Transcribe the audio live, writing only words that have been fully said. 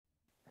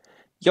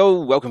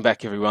Yo, welcome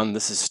back everyone.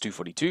 This is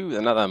Stu42 with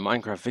another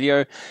Minecraft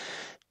video.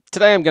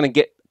 Today I'm going to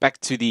get back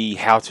to the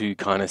how-to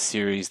kind of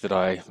series that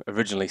I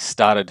originally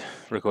started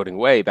recording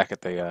way back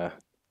at the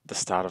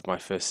start of my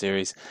first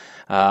series.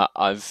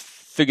 I've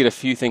figured a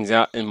few things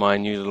out in my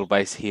new little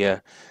base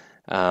here.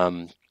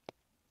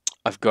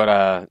 I've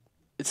got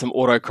some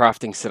auto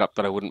crafting set up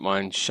that I wouldn't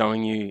mind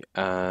showing you.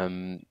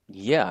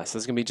 Yeah, so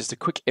there's going to be just a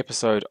quick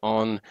episode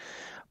on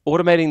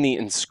automating the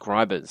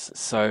inscribers.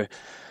 So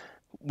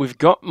we've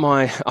got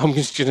I'm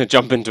just going to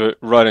jump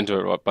right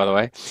into it, by the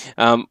way.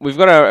 We've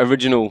got our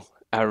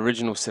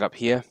original setup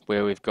here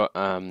where we've got,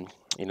 the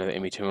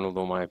ME terminal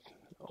with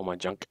all my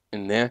junk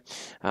in there.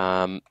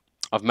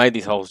 I've made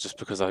these holes just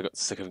because I got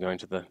sick of going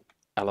to the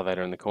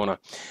elevator in the corner.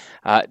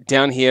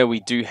 Down here we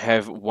do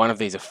have one of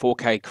these, a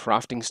 4K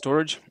crafting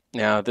storage.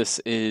 Now this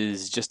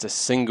is just a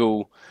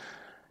single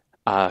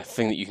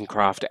thing that you can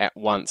craft at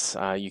once.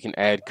 You can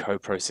add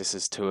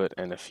co-processors to it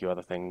and a few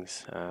other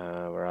things.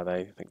 Where are they?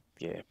 I think,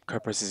 yeah,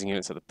 co-processing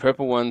units are the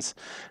purple ones.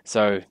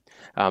 So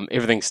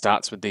everything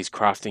starts with these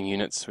crafting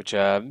units, which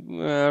are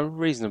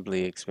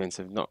reasonably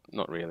expensive. Not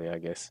really, I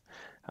guess.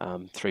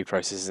 3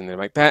 processors in there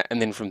make that, and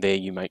then from there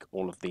you make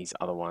all of these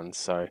other ones.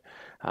 So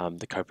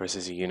the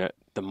co-processor unit,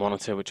 the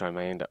monitor, which I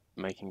may end up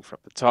making from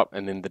the top,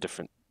 and then the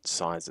different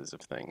sizes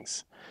of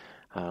things.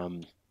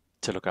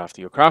 To look after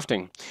your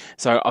crafting.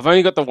 So I've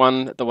only got the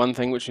one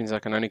thing, which means I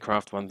can only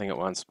craft one thing at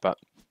once. But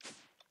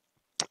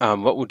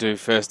what we'll do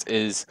first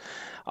is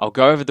I'll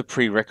go over the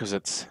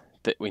prerequisites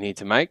that we need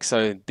to make.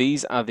 So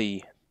these are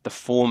the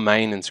 4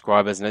 main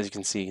inscribers, and as you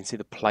can see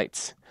the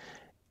plates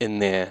in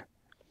there.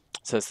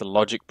 So it's the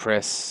logic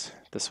press,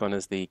 this one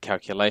is the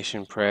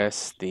calculation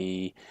press,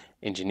 the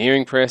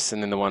engineering press,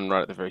 and then the one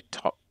right at the very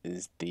top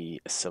is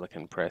the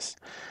silicon press.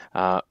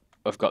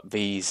 I've got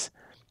these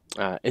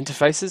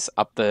interfaces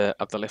up the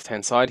left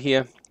hand side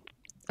here,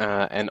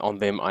 and on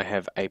them I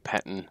have a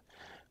pattern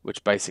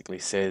which basically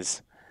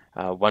says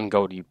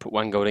you put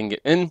 1 gold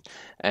ingot in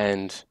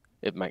and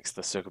it makes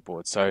the circuit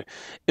board. So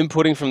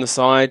inputting from the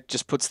side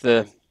just puts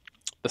the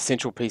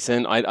central piece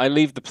in. I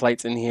leave the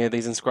plates in here.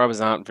 These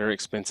inscribers aren't very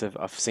expensive.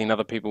 I've seen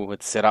other people with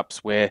setups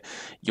where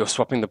you're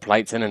swapping the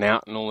plates in and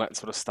out and all that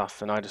sort of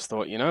stuff, and I just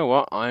thought, you know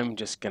what, I'm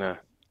just gonna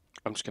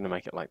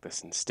make it like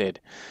this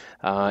instead.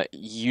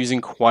 Using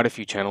quite a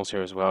few channels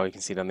here as well. You can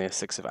see down there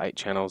 6 of 8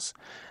 channels.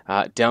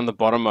 Down the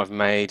bottom I've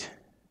made,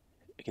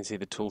 you can see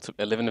the tooltip,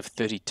 11 of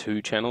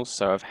 32 channels,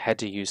 so I've had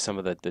to use some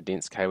of the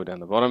dense cable down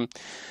the bottom.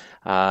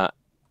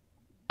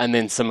 And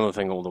then similar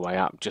thing all the way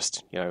up,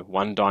 just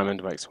 1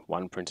 diamond makes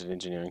 1 printed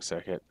engineering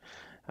circuit.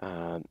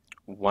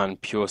 1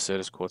 pure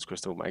Certus quartz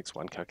crystal makes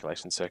 1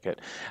 calculation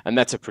circuit, and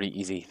that's a pretty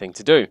easy thing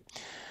to do.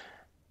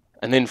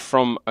 And then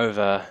from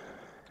over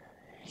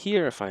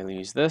here, if I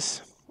use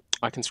this,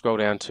 I can scroll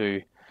down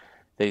to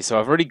these. So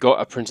I've already got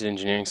a printed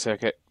engineering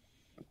circuit,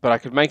 but I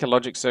could make a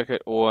logic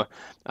circuit or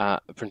a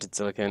printed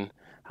silicon.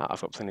 I've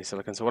got plenty of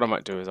silicon, so what I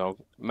might do is I'll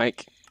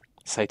make,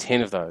 say,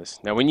 10 of those.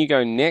 Now when you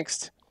go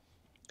next,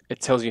 it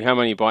tells you how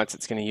many bytes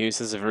it's going to use.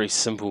 This is a very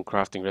simple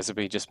crafting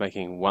recipe, just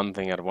making one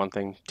thing out of one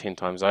thing 10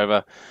 times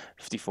over,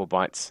 54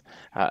 bytes.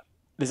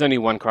 There's only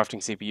 1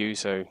 crafting CPU,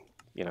 so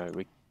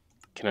we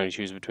can only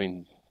choose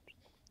between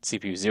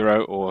CPU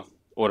 0 or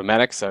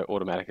automatic. So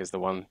automatic is the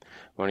one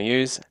we want to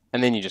use,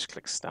 and then you just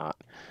click start,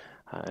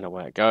 and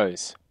away it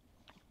goes.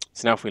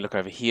 So now if we look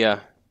over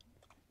here,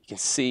 you can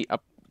see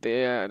up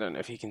there, I don't know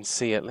if you can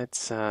see it,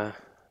 let's I've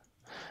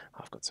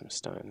got some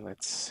stone,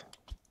 let's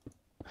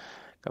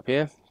go up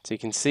here. So you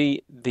can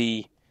see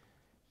the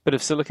bit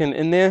of silicon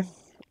in there,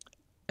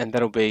 and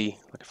that'll be,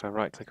 like, if I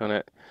right click on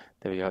it,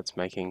 there we go, it's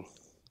making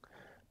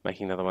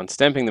another one,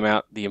 stamping them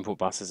out. The input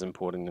bus is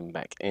importing them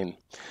back in.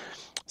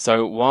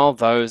 So while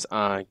those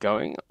are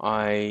going,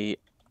 the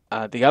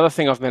other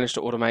thing I've managed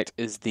to automate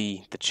is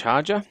the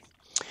charger.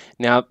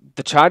 Now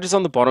the charger's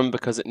on the bottom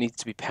because it needs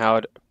to be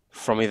powered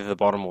from either the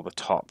bottom or the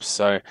top.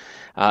 So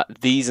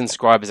these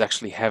inscribers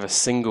actually have a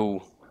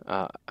single,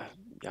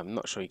 I'm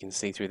not sure you can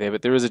see through there,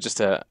 but there is just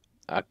a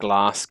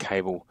glass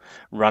cable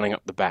running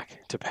up the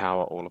back to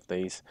power all of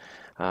these.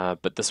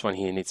 But this one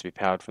here needs to be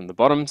powered from the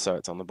bottom, so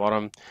it's on the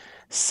bottom.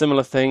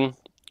 Similar thing.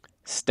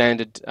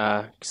 Standard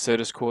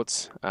Certus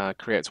quartz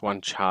creates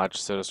 1 charged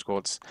Certus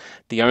quartz.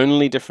 The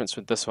only difference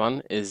with this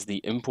one is the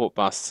import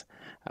bus.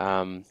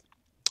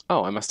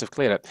 Oh, I must have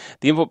cleared it.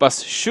 The import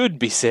bus should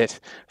be set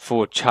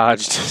for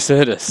charged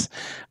Certus,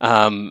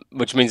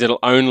 which means it'll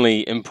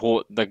only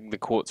import the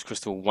quartz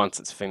crystal once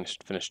it's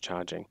finished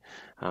charging.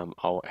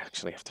 I'll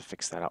actually have to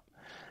fix that up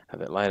a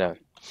bit later.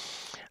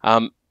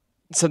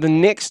 So the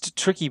next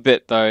tricky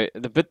bit, though,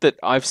 the bit that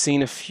I've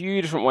seen a few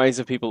different ways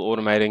of people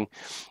automating,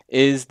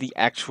 is the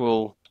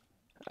actual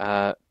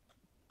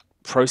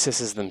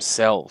processes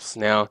themselves.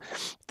 Now,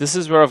 this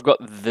is where I've got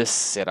this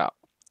set up.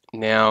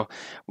 Now,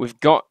 we've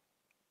got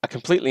a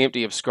completely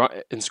empty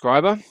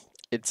inscriber.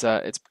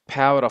 It's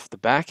powered off the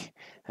back.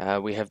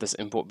 We have this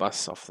import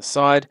bus off the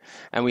side,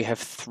 and we have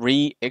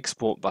 3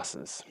 export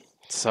buses.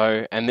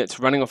 So, and it's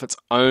running off its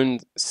own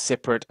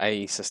separate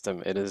AE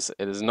system. It is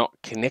not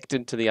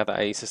connected to the other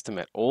AE system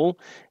at all.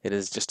 It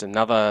is just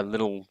another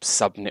little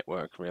sub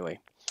network, really.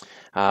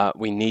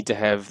 We need to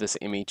have this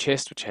ME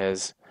chest, which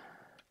has,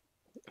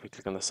 if we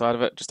click on the side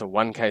of it, just a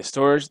 1K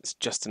storage. It's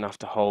just enough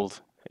to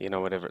hold, you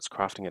know, whatever it's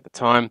crafting at the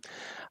time.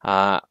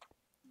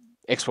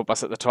 Export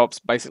bus at the top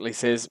basically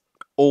says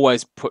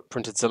always put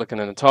printed silicon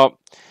in the top.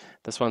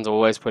 This one's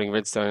always putting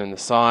redstone in the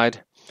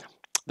side.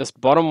 This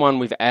bottom one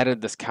we've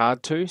added this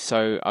card to,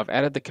 so I've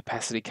added the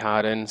capacity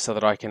card in so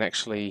that I can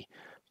actually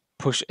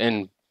push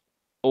in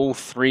all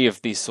three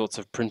of these sorts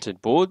of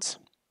printed boards.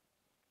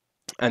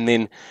 And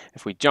then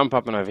if we jump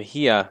up and over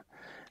here,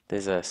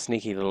 there's a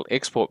sneaky little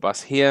export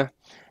bus here,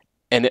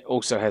 and it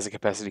also has a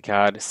capacity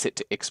card set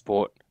to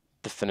export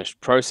the finished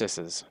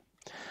processes.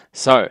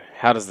 So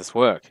how does this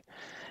work?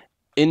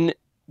 In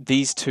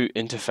these two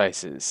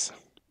interfaces,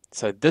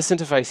 so this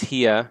interface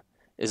here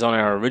is on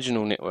our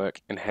original network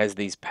and has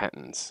these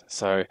patterns.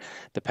 So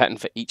the pattern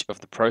for each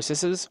of the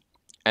processes,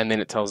 and then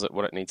it tells it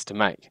what it needs to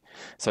make.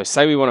 So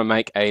say we want to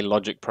make a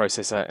logic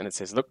processor, and it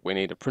says, look, we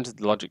need a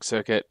printed logic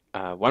circuit,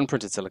 one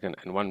printed silicon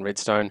and one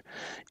redstone.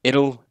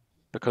 It'll,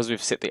 because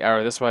we've set the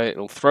arrow this way,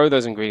 it'll throw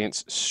those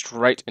ingredients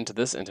straight into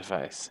this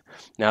interface.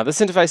 Now this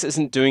interface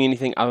isn't doing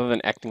anything other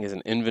than acting as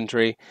an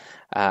inventory.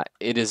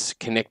 It is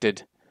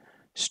connected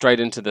straight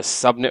into the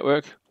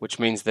subnetwork, which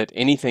means that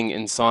anything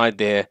inside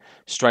there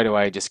straight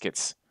away just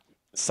gets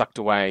sucked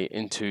away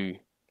into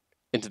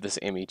this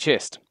ME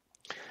chest.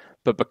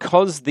 But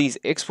because these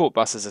export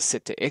buses are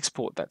set to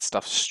export that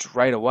stuff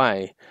straight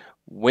away,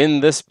 when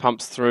this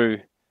pumps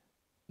through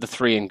the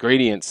three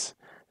ingredients,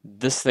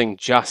 this thing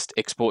just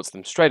exports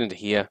them straight into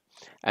here,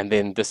 and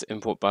then this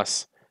import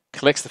bus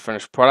collects the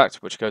finished product,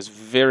 which goes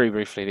very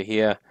briefly to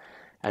here,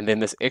 and then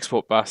this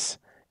export bus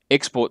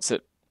exports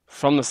it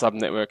from the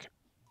subnetwork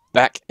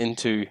back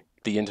into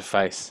the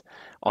interface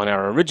on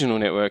our original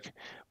network,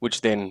 which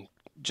then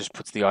just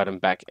puts the item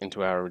back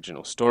into our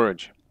original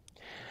storage.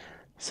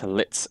 So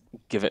let's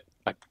give it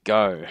a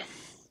go.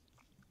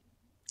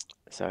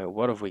 So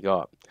what have we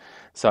got?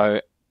 So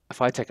if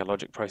I take a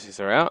logic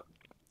processor out,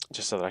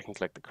 just so that I can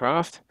collect the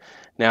craft.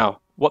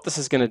 Now, what this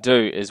is going to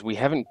do is we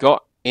haven't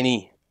got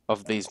any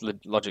of these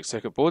logic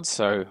circuit boards,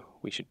 so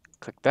we should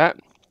click that.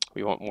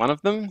 We want one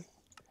of them.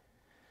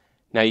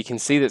 Now you can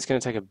see that it's going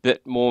to take a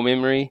bit more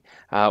memory.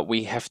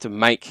 We have to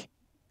make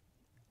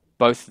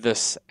both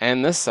this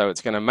and this, so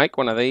it's going to make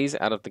one of these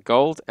out of the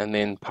gold and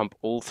then pump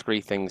all three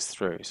things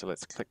through. So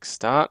let's click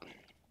start,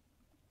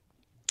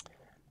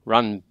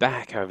 run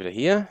back over to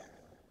here.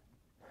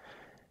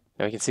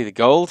 Now you can see the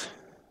gold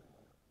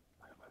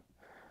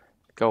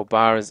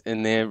bar is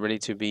in there ready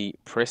to be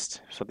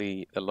pressed for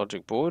the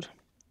logic board.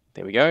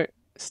 There we go,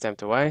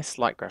 stamped away,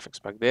 slight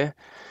graphics bug there.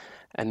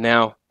 And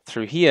now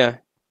through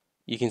here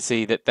you can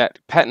see that that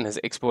pattern has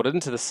exported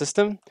into the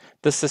system.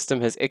 This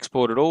system has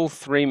exported all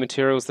three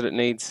materials that it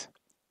needs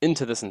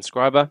into this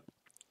inscriber,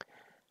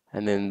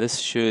 and then this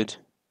should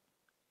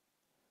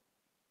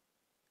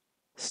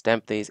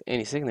stamp these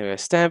any second. There we go,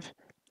 stamp,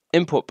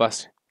 import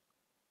bus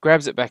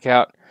grabs it back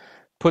out,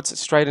 puts it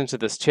straight into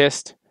this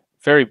chest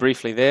very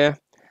briefly there,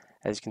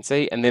 as you can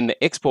see, and then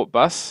the export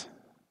bus,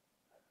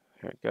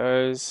 here it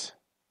goes,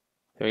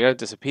 there we go,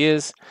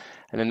 disappears,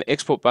 and then the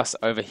export bus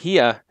over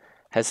here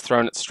has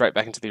thrown it straight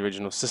back into the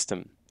original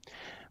system,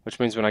 which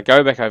means when I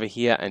go back over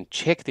here and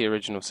check the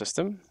original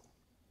system,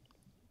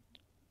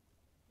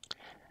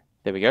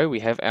 there we go, we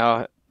have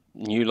our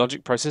new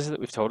logic processor that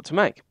we've told it to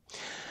make.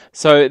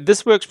 So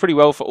this works pretty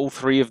well for all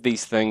three of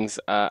these things.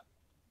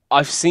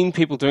 I've seen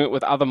people doing it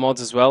with other mods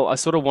as well. I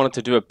sort of wanted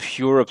to do a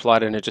pure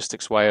Applied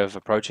Energistics way of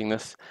approaching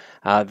this.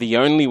 The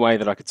only way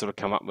that I could sort of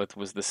come up with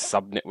was this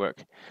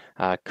sub-network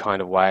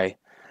kind of way.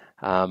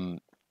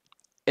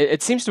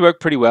 It seems to work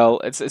pretty well.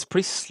 It's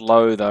pretty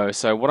slow though,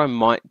 so what I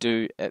might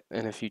do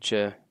in a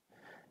future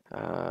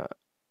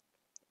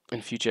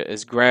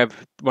is grab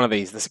one of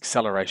these, this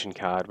acceleration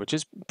card, which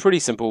is pretty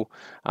simple.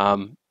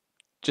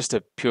 Just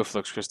a pure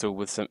flux crystal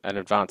with an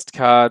advanced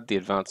card. The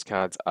advanced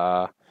cards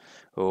are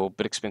a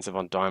bit expensive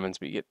on diamonds,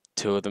 but you get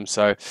two of them.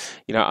 So,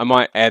 you know, I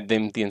might add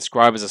them. The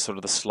inscribers are sort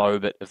of the slow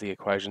bit of the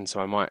equation, so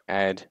I might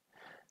add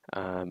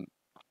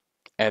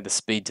the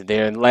speed to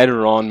there, and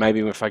later on, maybe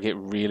if I get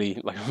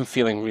really, like I'm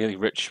feeling really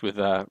rich with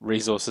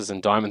resources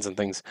and diamonds and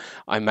things,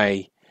 I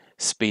may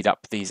speed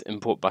up these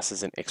import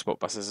buses and export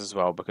buses as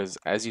well, because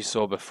as you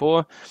saw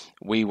before,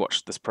 we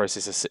watched this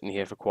processor sitting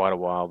here for quite a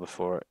while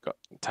before it got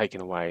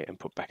taken away and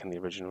put back in the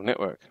original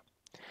network.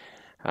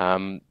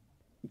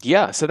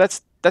 Yeah, so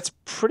that's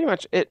pretty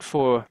much it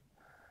for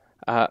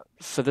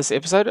this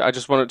episode. I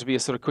just wanted it to be a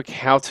sort of quick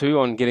how-to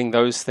on getting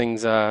those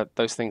things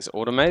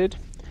automated.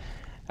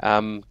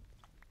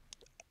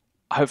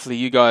 Hopefully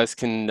you guys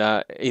can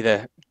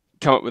either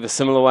come up with a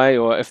similar way,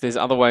 or if there's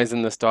other ways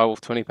in this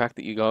Direwolf20 pack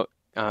that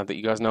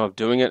you guys know of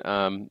doing it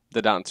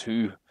that aren't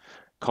too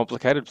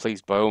complicated,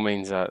 please by all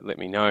means let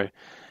me know.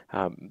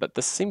 But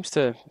this seems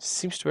to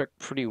work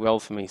pretty well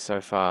for me so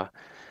far.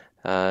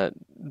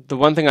 The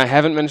one thing I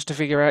haven't managed to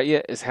figure out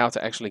yet is how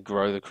to actually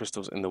grow the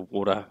crystals in the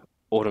water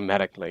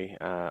automatically.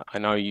 I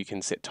know you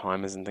can set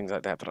timers and things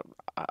like that, but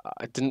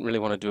I didn't really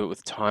want to do it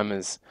with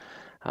timers,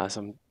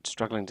 so I'm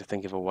struggling to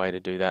think of a way to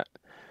do that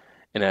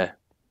in a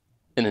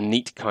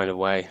neat kind of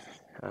way.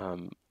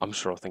 I'm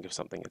sure I'll think of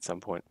something at some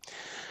point.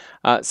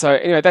 So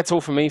anyway, that's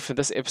all for me for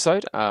this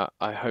episode.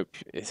 I hope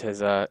it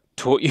has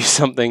taught you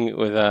something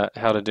with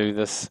how to do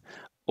this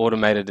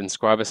automated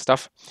inscriber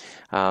stuff.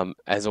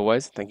 As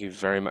always, thank you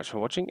very much for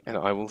watching, and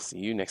I will see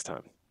you next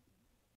time.